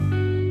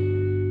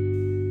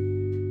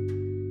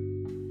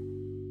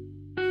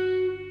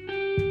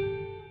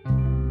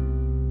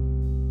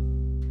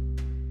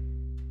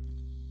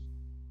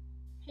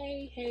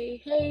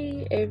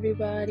Hey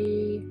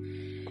everybody,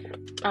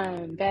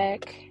 I'm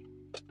back.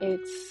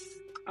 It's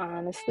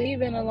honestly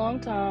been a long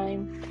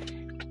time.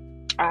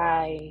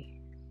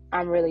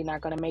 I'm really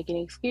not gonna make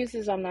any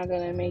excuses. I'm not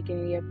gonna make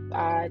any.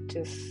 I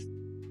just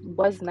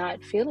was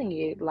not feeling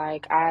it.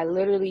 Like I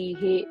literally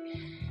hit.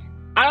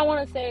 I don't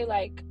want to say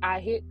like I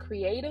hit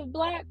creative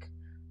block,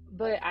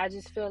 but I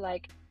just feel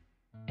like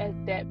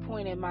at that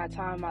point in my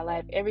time in my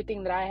life,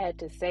 everything that I had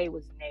to say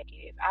was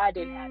negative. I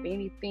didn't have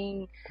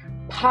anything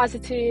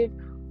positive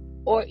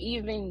or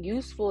even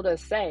useful to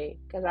say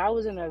because I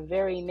was in a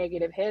very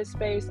negative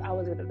headspace. I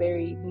was in a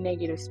very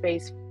negative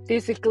space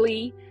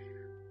physically,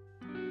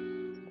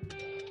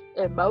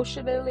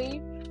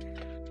 emotionally,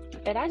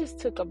 and I just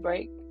took a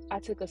break. I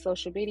took a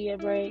social media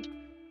break.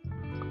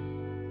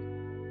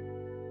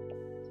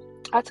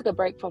 I took a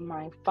break from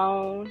my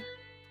phone,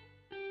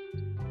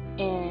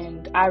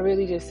 and I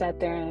really just sat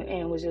there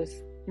and was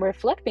just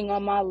reflecting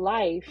on my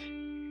life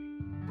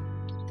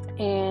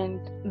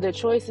and the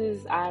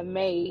choices I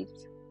made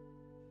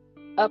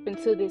up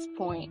until this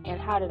point and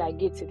how did I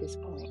get to this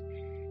point.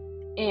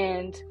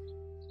 And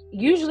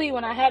usually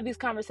when I have these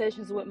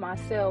conversations with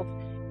myself,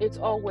 it's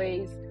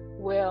always,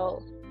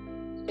 well,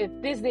 if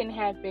this didn't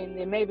happen,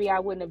 then maybe I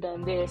wouldn't have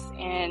done this,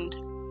 and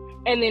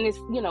then it's,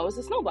 it's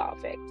a snowball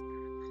effect.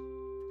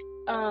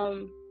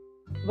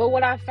 But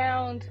what I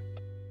found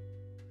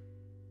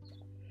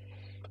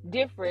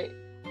different,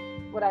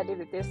 what I did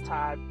at this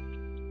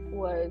time,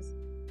 was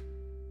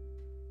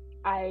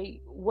I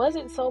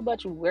wasn't so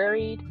much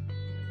worried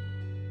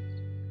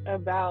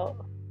about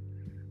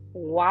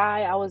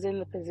why I was in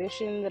the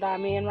position that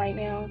I'm in right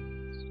now,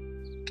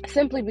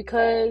 simply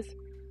because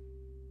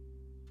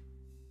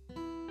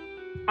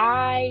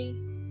I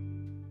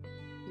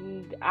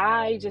don't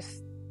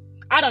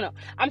know.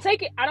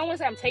 I don't want to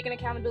say I'm taking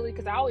accountability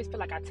because I always feel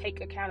like I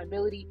take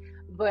accountability,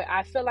 but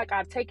I feel like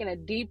I've taken a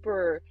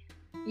deeper,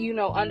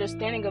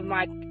 understanding of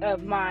my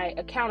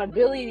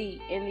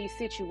accountability in these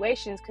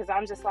situations, because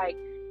I'm just like,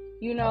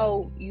 you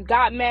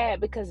got mad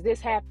because this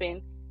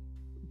happened,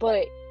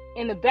 but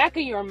in the back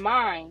of your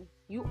mind,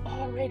 you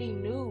already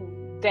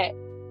knew that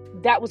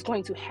was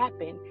going to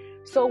happen.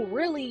 So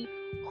really,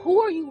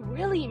 who are you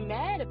really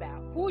mad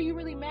about? Who are you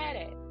really mad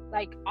at?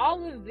 Like,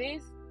 all of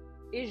this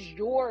is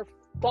your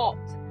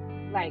fault.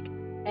 Like,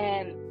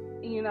 and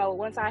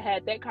once I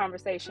had that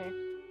conversation,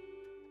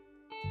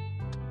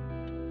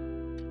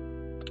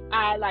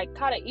 I like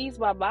kind of eased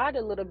my mind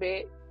a little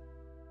bit.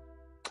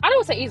 I don't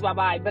want to say ease my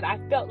mind, but I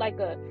felt like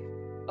a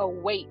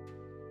weight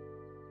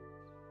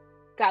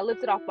got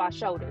lifted off my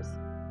shoulders,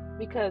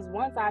 because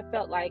once I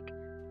feel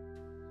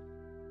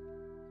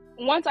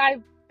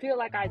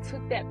like I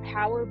took that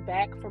power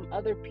back from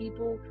other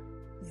people's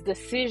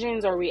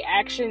decisions or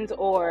reactions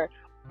or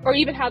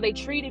even how they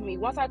treated me,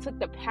 once I took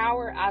the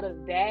power out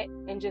of that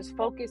and just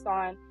focused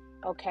on,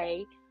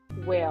 okay,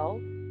 well,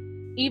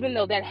 even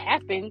though that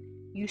happened,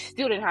 you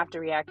still didn't have to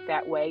react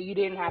that way. You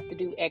didn't have to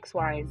do X,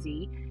 Y, and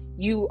Z.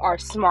 You are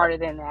smarter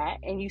than that,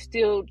 and you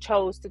still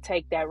chose to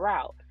take that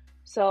route.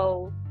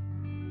 So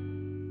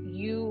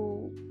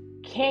you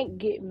can't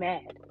get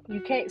mad.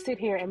 You can't sit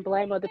here and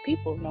blame other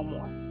people no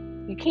more.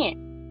 You can't.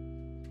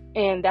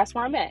 And that's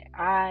where I'm at.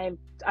 I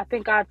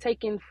think I've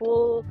taken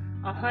full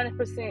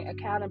 100%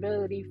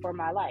 accountability for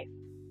my life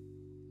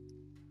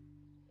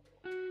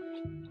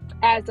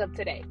as of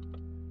today.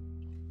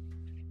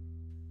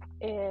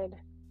 And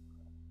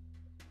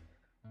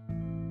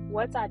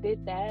once I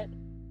did that,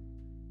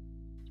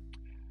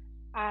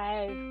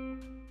 I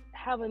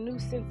have a new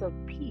sense of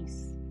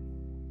peace.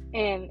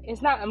 And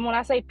it's not, when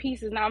I say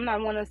peace, I'm not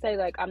want to say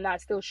like I'm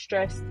not still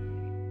stressed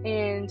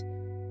and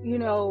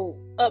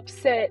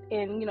upset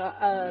and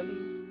I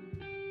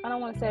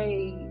don't want to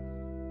say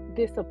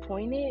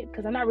disappointed,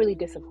 because I'm not really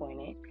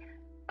disappointed.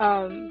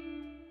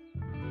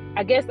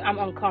 I guess I'm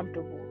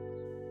uncomfortable,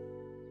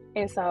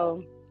 and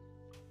so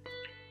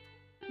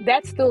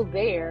that's still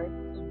there,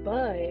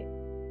 but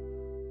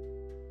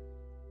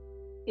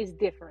it's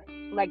different.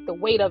 Like, the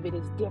weight of it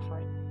is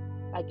different.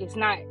 Like, it's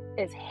not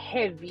as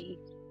heavy.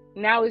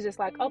 Now it's just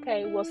like,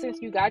 okay, well,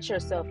 since you got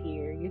yourself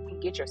here, you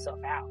can get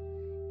yourself out.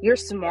 You're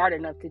smart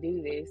enough to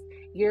do this.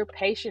 You're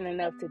patient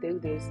enough to do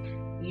this.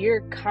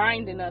 You're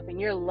kind enough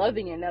and you're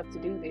loving enough to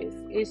do this.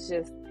 It's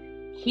just,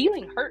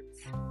 healing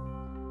hurts.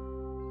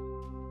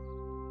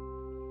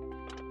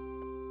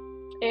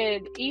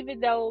 And even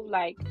though,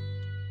 like,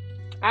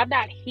 I'm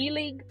not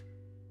healing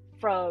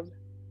from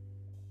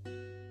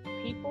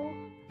people,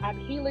 I'm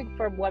healing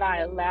from what I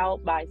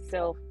allowed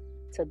myself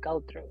to go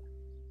through.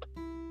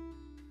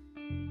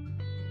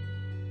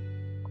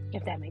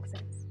 If that makes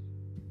sense.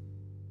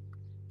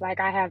 Like,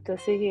 I have to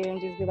sit here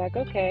and just be like,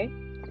 okay,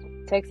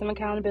 take some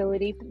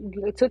accountability.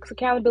 It took some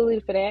accountability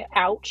for that.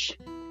 Ouch.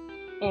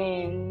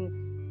 And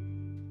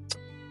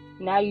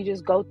now you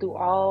just go through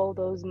all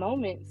those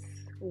moments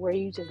where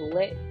you just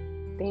let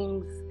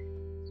things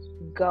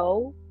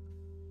go,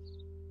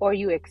 or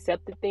you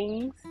accept the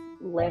things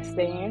less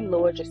than,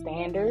 lowered your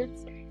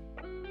standards.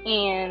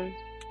 And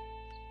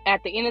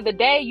at the end of the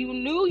day, you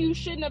knew you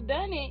shouldn't have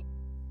done it.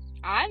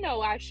 I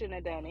know I shouldn't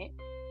have done it.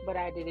 but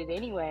I did it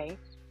anyway.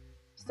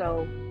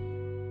 So,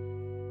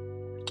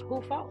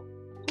 whose fault?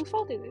 Whose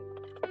fault is it?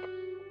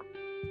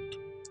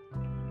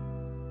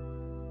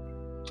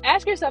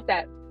 Ask yourself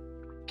that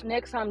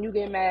next time you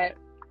get mad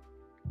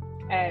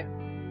at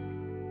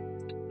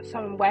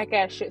some whack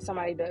ass shit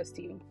somebody does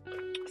to you.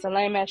 Some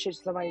lame ass shit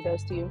somebody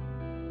does to you.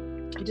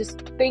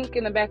 Just think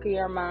in the back of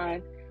your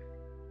mind,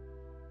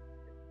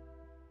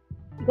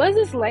 was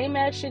this lame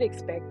ass shit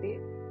expected?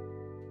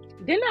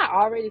 Didn't I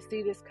already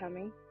see this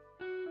coming?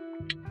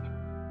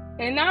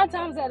 And 9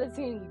 times out of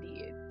 10 you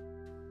did.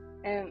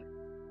 And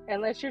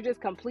unless you're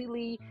just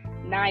completely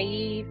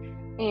naive,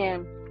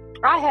 and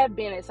I have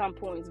been at some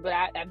points, but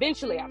I've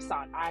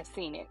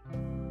seen it,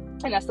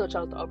 and I still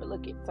chose to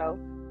overlook it. So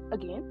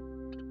again,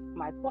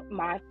 my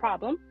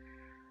problem.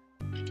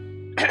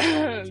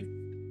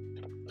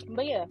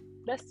 But yeah,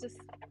 that's just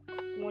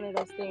one of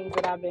those things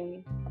that I've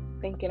been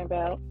thinking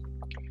about.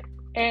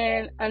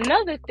 And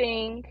another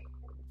thing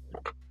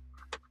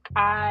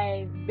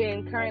I've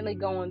been currently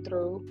going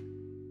through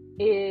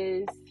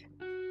is,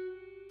 I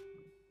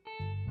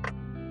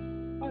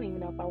don't even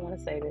know if I want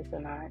to say this or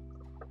not.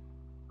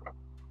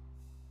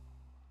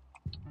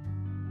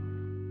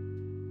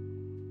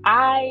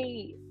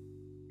 I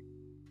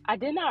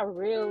did not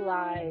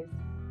realize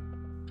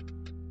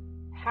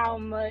how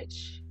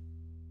much,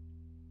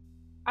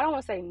 I don't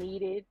want to say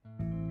needed,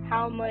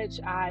 how much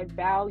I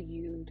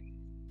valued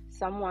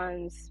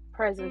someone's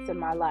presence in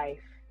my life,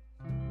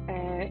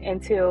 and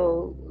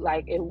until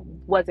like it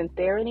wasn't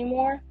there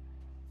anymore.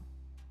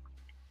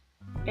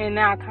 And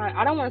now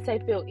I don't want to say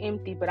feel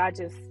empty, but I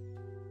just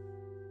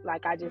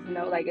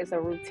know like it's a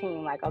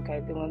routine, like,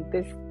 okay, doing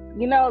this,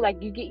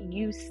 like you get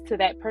used to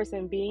that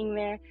person being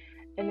there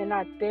and they're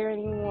not there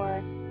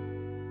anymore.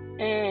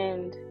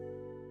 And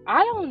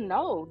I don't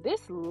know,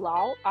 this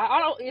loss,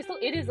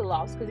 it is a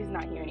loss because he's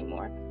not here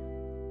anymore.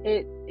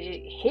 It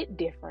hit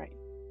different,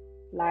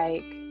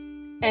 like,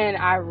 and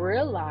I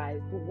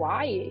realized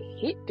why it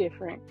hit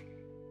different,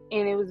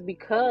 and it was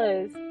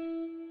because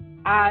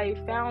I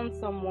found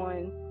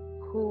someone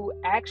who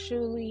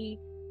actually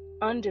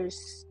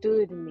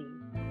understood me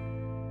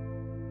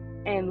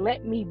and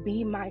let me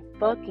be my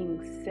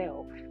fucking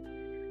self.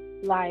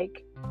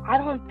 Like, I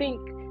don't think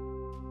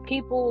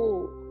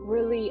people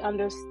really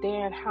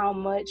understand how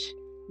much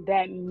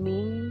that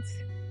means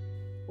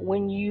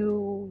when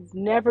you've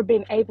never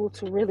been able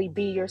to really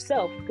be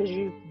yourself because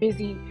you're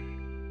busy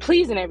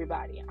pleasing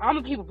everybody. I'm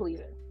a people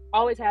pleaser.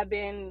 Always have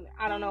been.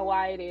 I don't know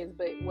why it is,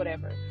 but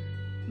whatever.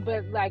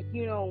 But like,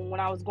 when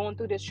I was going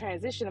through this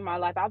transition in my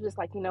life, I was just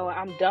like,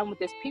 I'm done with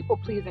this people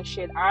pleasing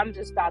shit. I'm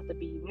just about to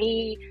be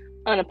me,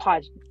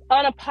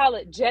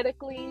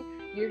 unapologetically.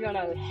 You're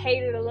gonna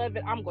hate it or love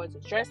it. I'm going to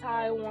dress how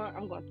I want.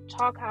 I'm going to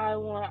talk how I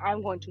want.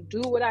 I'm going to do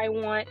what I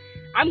want.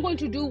 I'm going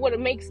to do what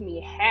makes me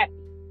happy.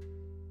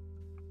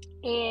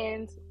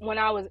 And when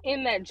I was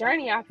in that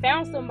journey, I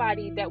found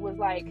somebody that was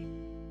like,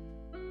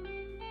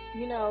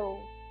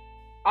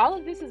 all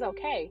of this is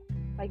okay.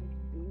 Like,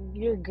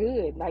 you're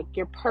good. Like,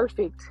 you're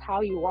perfect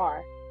how you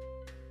are.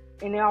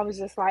 And I was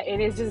just like,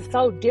 and it's just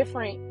so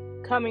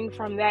different coming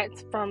from that,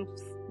 from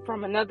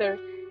another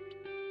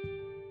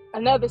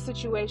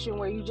situation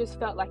where you just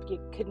felt like you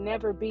could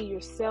never be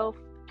yourself,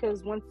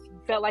 because once you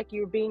felt like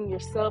you were being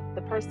yourself,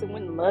 the person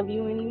wouldn't love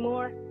you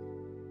anymore.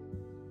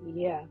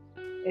 Yeah,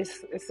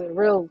 it's a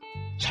real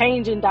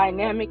change in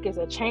dynamic. It's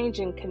a change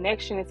in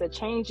connection. It's a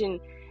change in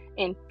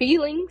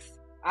feelings.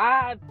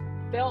 I've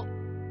felt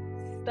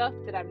stuff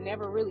that I've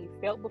never really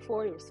felt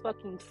before. It was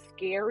fucking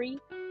scary.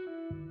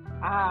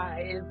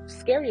 It's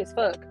scary as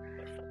fuck.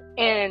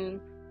 And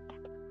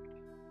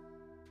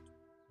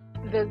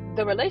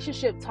the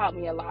relationship taught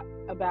me a lot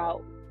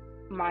about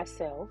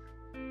myself,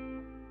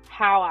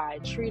 how I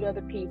treat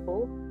other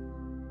people,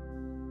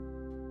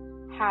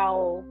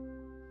 how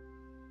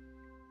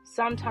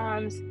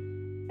sometimes,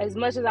 as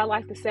much as I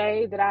like to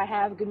say that I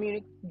have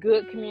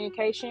good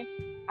communication,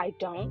 I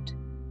don't.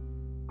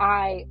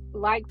 I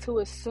like to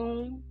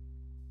assume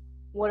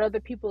what other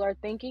people are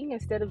thinking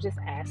instead of just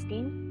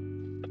asking.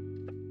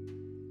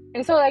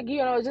 And so, like,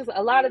 just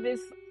a lot of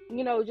this,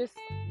 just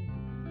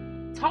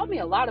taught me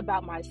a lot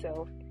about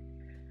myself.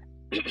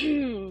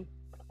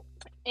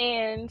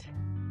 And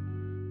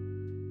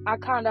I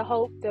kind of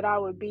hoped that I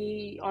would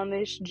be on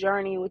this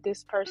journey with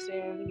this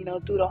person,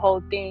 through the whole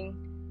thing.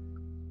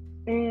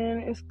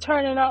 And it's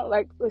turning out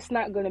like it's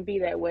not going to be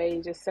that way.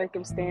 Just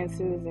circumstances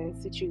and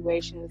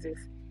situations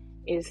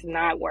is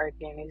not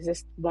working. It's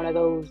just one of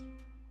those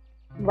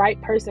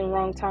right person,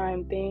 wrong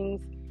time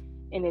things.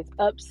 And it's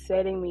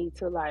upsetting me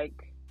to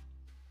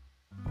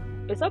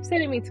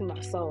my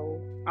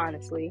soul,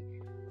 honestly.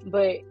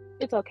 But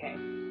it's okay.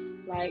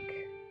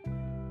 Like,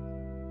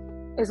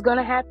 it's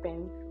gonna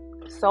happen.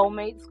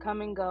 Soulmates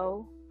come and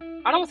go.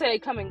 I don't want to say they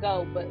come and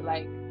go, but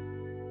like,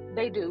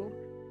 they do.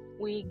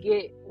 We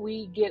get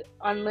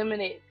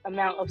unlimited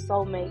amount of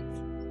soulmates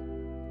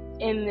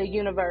in the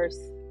universe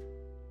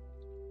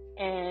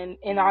and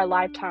in our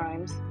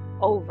lifetimes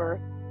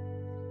over.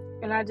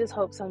 And I just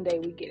hope someday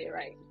we get it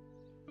right.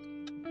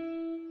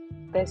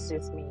 That's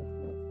just me.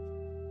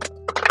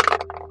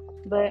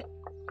 But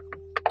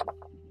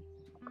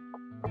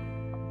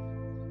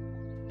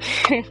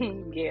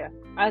yeah,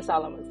 that's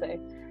all I'm gonna say.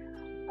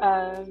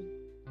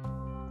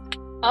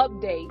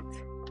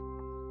 Update.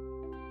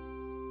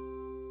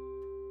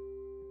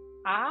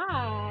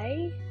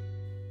 I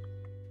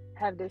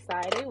have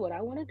decided what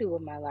I want to do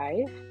with my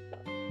life.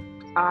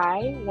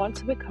 I want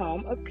to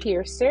become a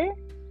piercer.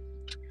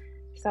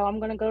 So I'm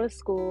gonna go to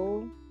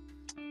school,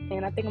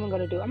 and I think I'm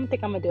gonna do an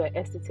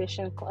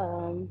esthetician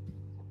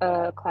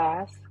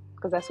class,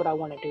 because that's what I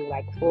want to do,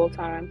 like full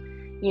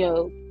time. You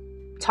know,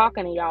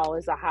 talking to y'all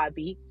is a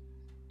hobby,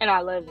 and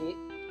I love it.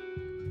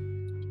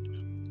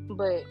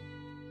 But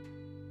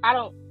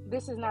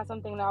this is not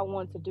something that I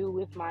want to do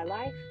with my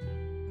life.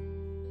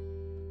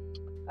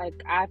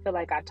 Like, I feel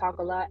like I talk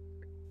a lot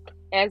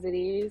as it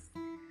is.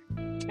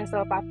 And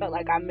so if I felt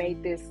like I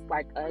made this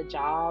like a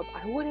job,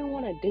 I wouldn't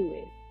want to do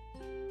it.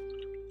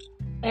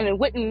 And it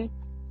wouldn't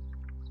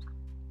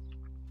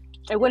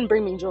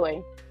bring me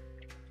joy.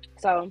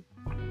 So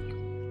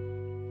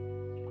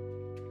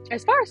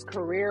as far as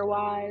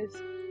career-wise,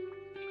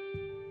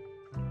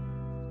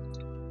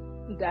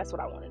 that's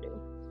what I want to do.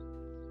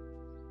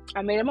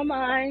 I made up my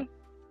mind,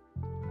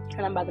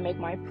 and I'm about to make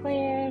my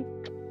plan.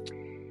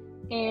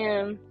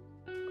 And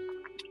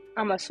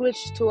I'm going to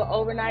switch to an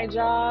overnight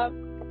job,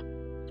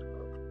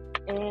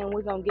 and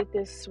we're going to get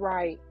this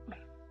right.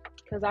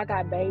 Because I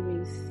got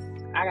babies.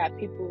 I got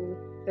people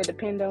that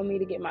depend on me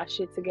to get my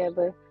shit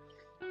together.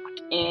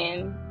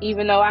 And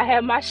even though I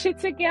had my shit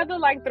together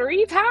like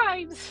 3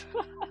 times,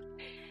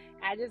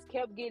 I just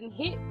kept getting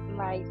hit.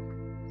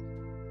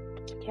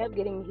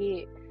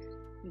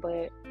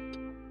 But,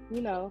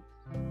 you know,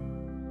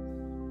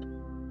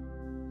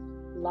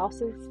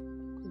 losses,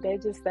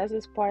 that's just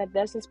part of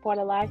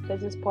life.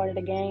 That's just part of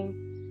the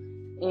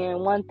game.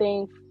 And one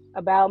thing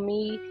about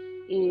me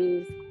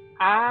is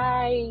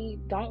I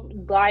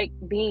don't like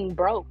being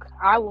broke.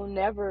 I will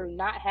never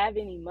not have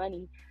any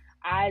money.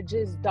 I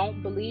just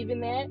don't believe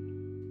in that.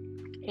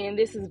 And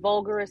this is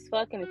vulgar as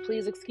fuck, and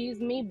please excuse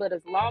me, but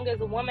as long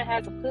as a woman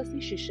has a pussy,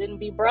 she shouldn't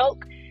be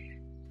broke.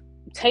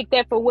 Take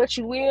that for what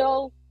you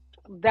will.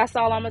 That's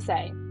all I'm gonna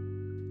say.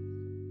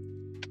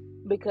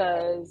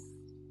 Because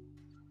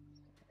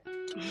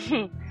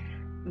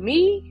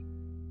me,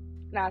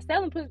 now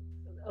selling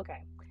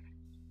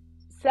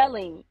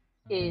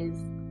is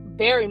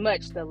very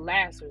much the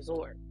last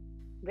resort.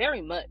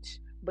 Very much.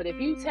 But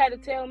if you had to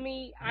tell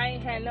me I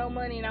ain't had no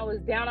money and I was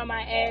down on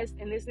my ass,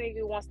 and this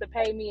nigga wants to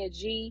pay me a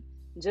G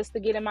just to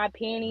get in my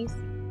panties,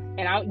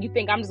 and you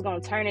think I'm just gonna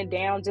turn it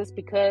down just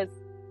because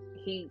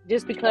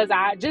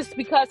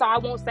I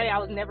won't say I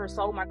was never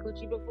sold my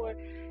coochie before?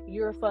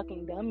 You're a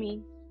fucking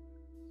dummy.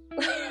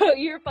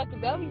 You're a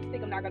fucking dummy. You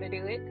think I'm not gonna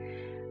do it?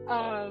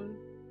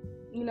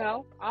 You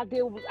know, I'll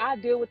deal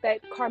with that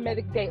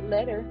karmic date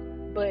letter,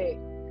 but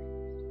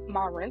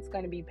my rent's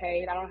gonna be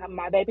paid. I won't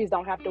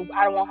have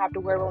to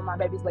worry where my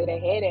babies lay their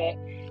head at.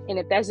 And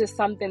if that's just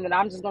something that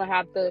I'm just gonna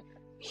have to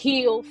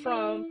heal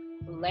from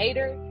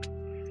later,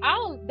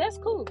 that's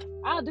cool.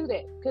 I'll do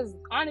that. Because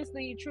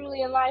honestly,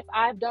 truly in life,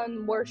 I've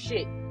done worse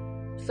shit.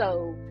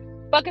 So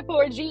fucking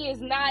for a G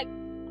is not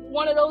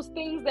one of those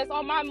things that's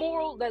on my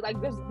moral, that like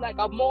there's like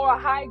a moral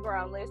high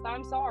ground list.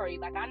 I'm sorry.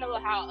 Like, I know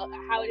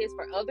how it is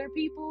for other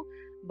people,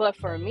 but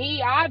for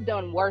me, I've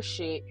done worse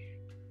shit.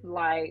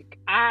 Like,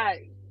 I'm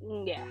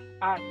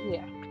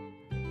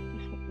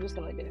just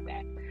gonna leave it at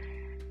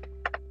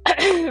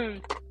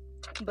that.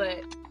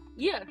 But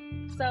yeah,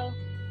 so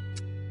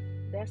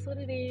that's what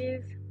it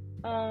is.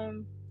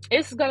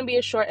 It's gonna be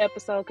a short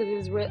episode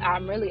because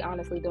I'm really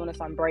honestly doing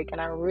this on break,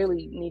 and I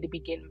really need to be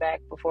getting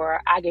back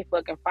before I get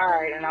fucking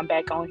fired and I'm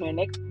back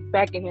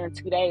in here in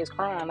 2 days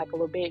crying like a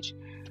little bitch.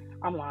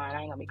 I'm lying.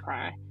 I ain't gonna be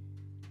crying.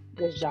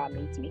 This job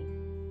needs me.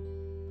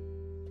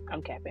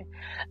 I'm capping.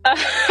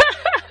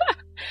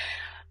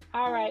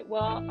 All right.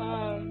 Well,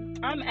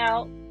 I'm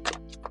out.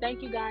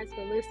 Thank you guys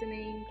for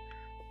listening.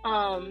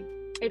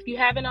 If you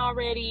haven't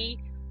already,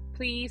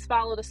 please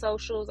follow the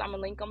socials. I'm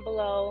gonna link them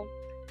below.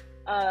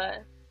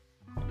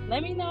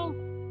 Let me know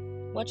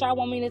what y'all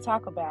want me to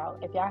talk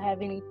about. If y'all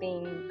have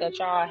anything that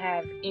y'all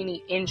have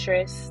any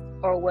interest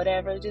or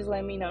whatever, just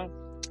let me know.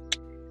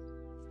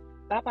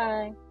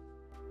 Bye-bye.